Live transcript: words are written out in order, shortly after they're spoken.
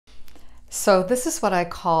So this is what I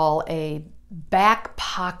call a back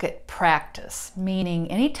pocket practice, meaning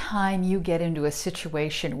anytime you get into a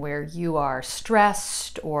situation where you are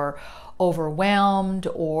stressed or overwhelmed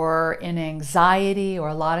or in anxiety or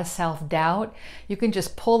a lot of self-doubt, you can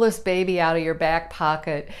just pull this baby out of your back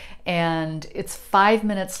pocket, and it's 5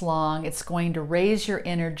 minutes long. It's going to raise your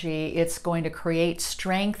energy. It's going to create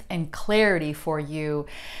strength and clarity for you.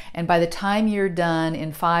 And by the time you're done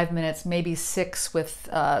in 5 minutes, maybe 6 with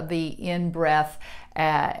the in-breath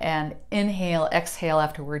and inhale, exhale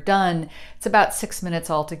after we're done, it's about 6 minutes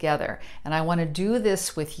altogether. And I want to do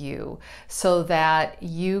this with you so that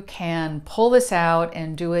you can pull this out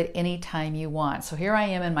and do it anytime you want. So here I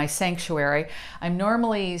am in my sanctuary. I'm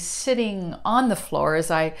normally sitting on the floor as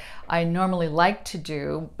I normally like to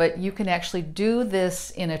do, but you can actually do this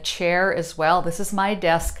in a chair as well. This is my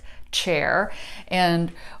desk chair,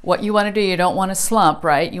 and what you want to do, you don't want to slump,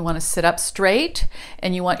 right? You want to sit up straight,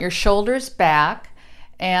 and you want your shoulders back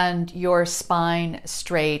and your spine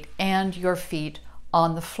straight and your feet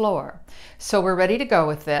on the floor. So we're ready to go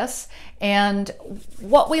with this. And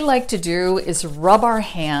what we like to do is rub our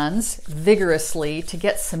hands vigorously to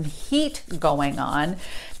get some heat going on,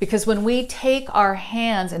 because when we take our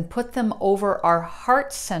hands and put them over our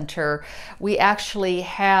heart center, we actually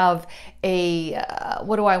have a,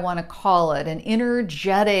 what do I want to call it, an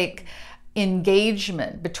energetic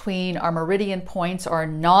engagement between our meridian points, or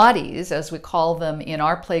nadis as we call them in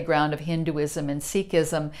our playground of Hinduism and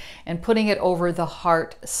Sikhism, and putting it over the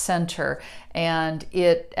heart center. And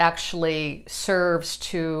it actually serves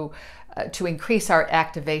to increase our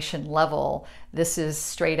activation level. This is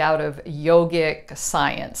straight out of yogic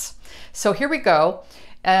science. So here we go.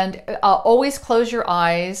 And always close your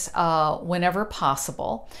eyes whenever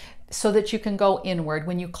possible, so that you can go inward.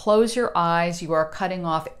 When you close your eyes, you are cutting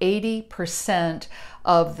off 80%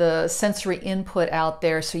 of the sensory input out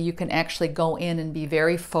there, so you can actually go in and be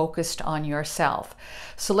very focused on yourself.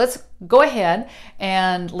 So let's go ahead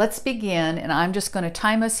and let's begin. And I'm just going to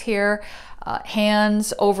time us here.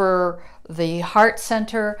 Hands over the heart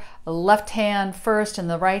center, the left hand first and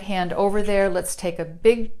the right hand over there. Let's take a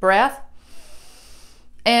big breath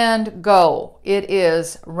and go. It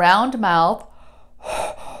is round mouth.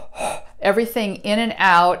 Everything in and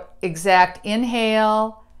out, exact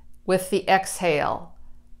inhale with the exhale.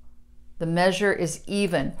 The measure is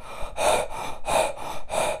even.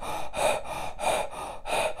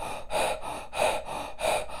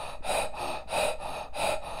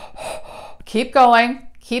 Keep going,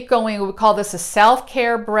 keep going. We call this a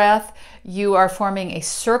self-care breath. You are forming a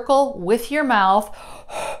circle with your mouth.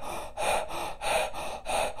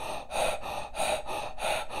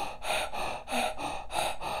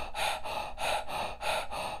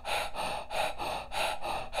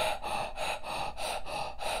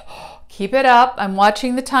 Keep it up. I'm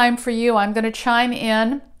watching the time for you. I'm going to chime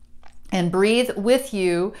in and breathe with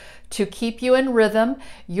you to keep you in rhythm.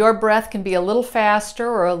 Your breath can be a little faster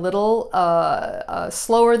or a little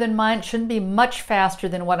slower than mine. It shouldn't be much faster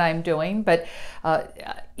than what I'm doing, but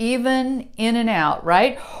even in and out,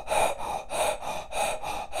 right?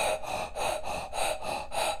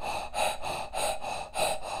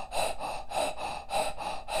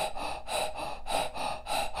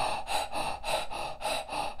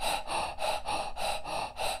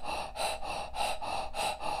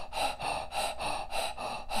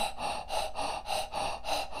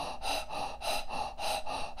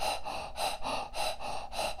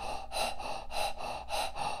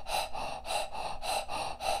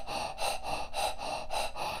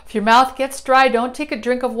 If your mouth gets dry, don't take a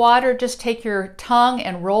drink of water. Just take your tongue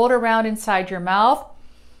and roll it around inside your mouth,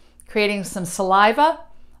 creating some saliva.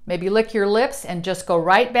 Maybe lick your lips and just go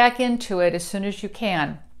right back into it as soon as you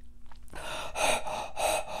can.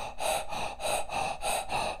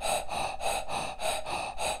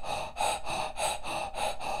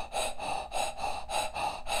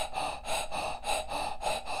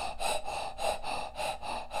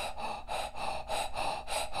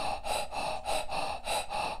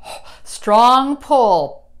 Strong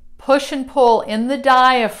pull, push and pull in the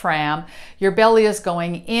diaphragm. Your belly is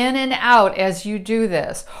going in and out as you do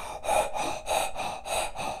this.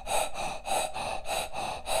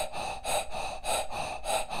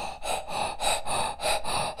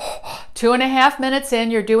 2.5 minutes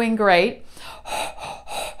in, you're doing great.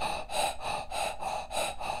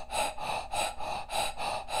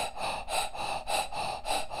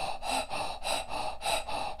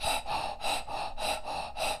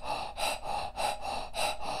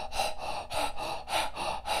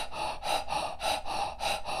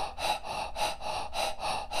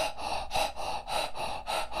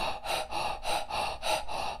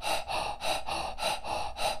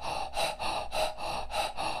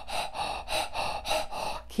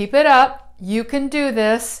 Keep it up. You can do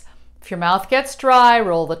this. If your mouth gets dry,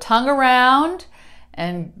 roll the tongue around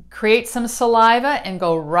and create some saliva and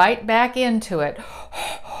go right back into it.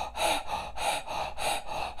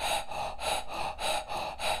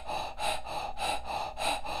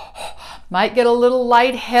 Might get a little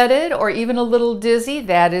lightheaded or even a little dizzy.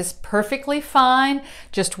 That is perfectly fine.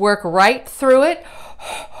 Just work right through it.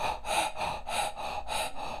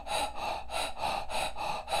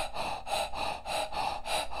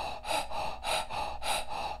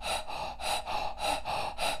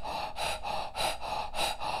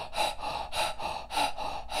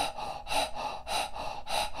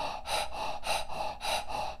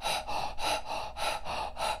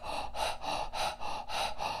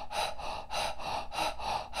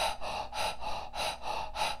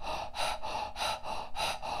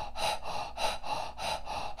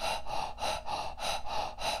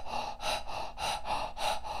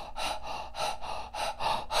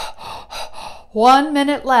 One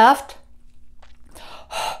minute left.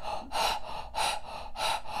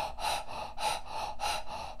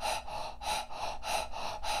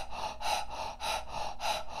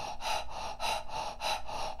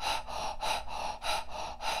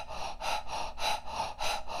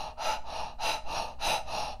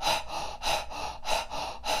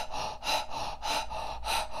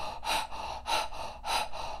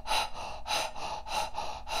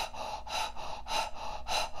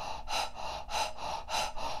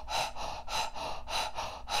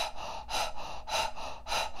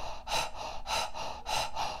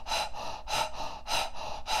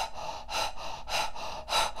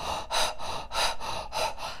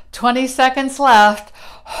 "20 seconds left.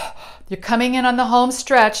 You're coming in on the home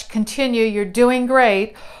stretch. Continue. You're doing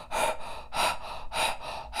great.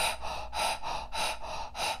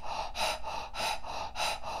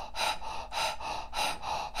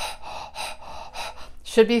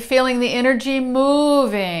 Should be feeling the energy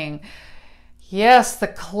moving. Yes, the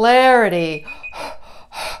clarity.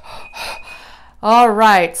 All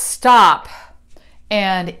right, stop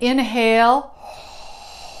and inhale.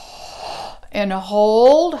 And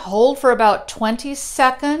hold for about 20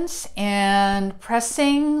 seconds and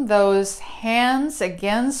pressing those hands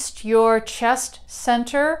against your chest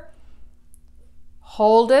center.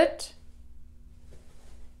 Hold it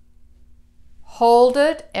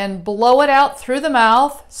and blow it out through the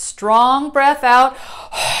mouth. Strong breath out.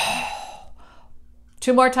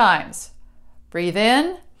 2 more times. Breathe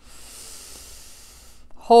in.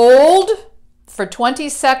 Hold for 20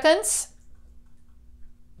 seconds.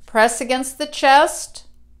 Press against the chest.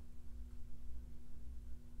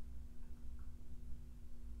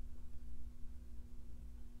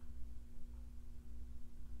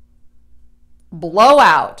 Blow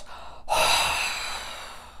out.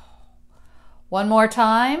 One more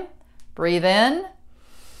time. Breathe in.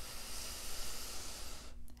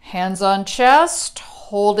 Hands on chest,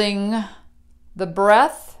 holding the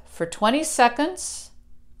breath for 20 seconds.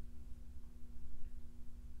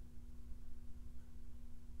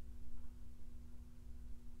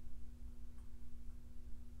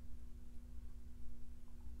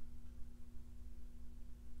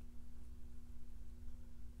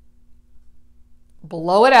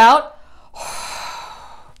 Blow it out.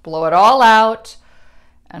 Blow it all out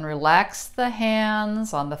and relax the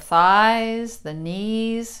hands on the thighs, the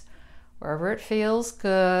knees, wherever it feels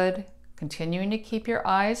good. Continuing to keep your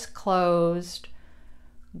eyes closed.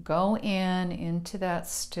 Go into that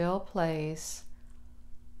still place.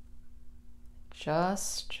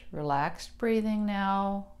 Just relaxed breathing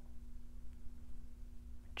now.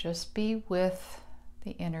 Just be with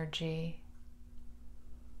the energy.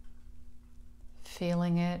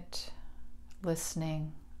 Feeling it,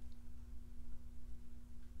 listening.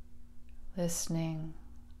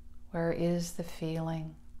 Where is the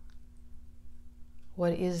feeling?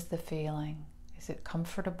 What is the feeling? Is it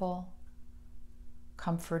comfortable,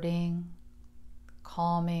 comforting,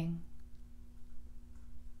 calming?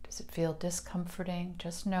 Does it feel discomforting?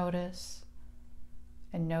 Just notice,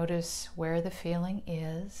 and notice where the feeling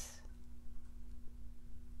is.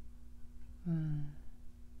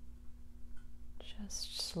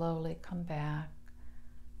 Just slowly come back,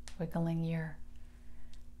 wiggling your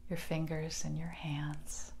fingers and your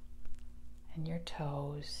hands and your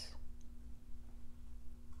toes,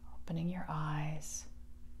 opening your eyes.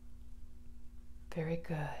 Very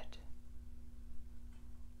good.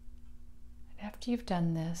 And after you've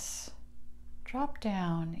done this, drop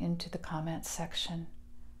down into the comments section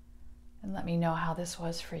and let me know how this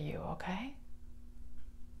was for you, okay?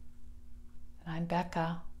 And I'm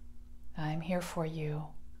Becca. I'm here for you.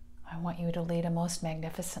 I want you to lead a most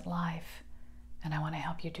magnificent life, and I want to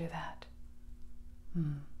help you do that.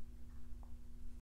 Mm.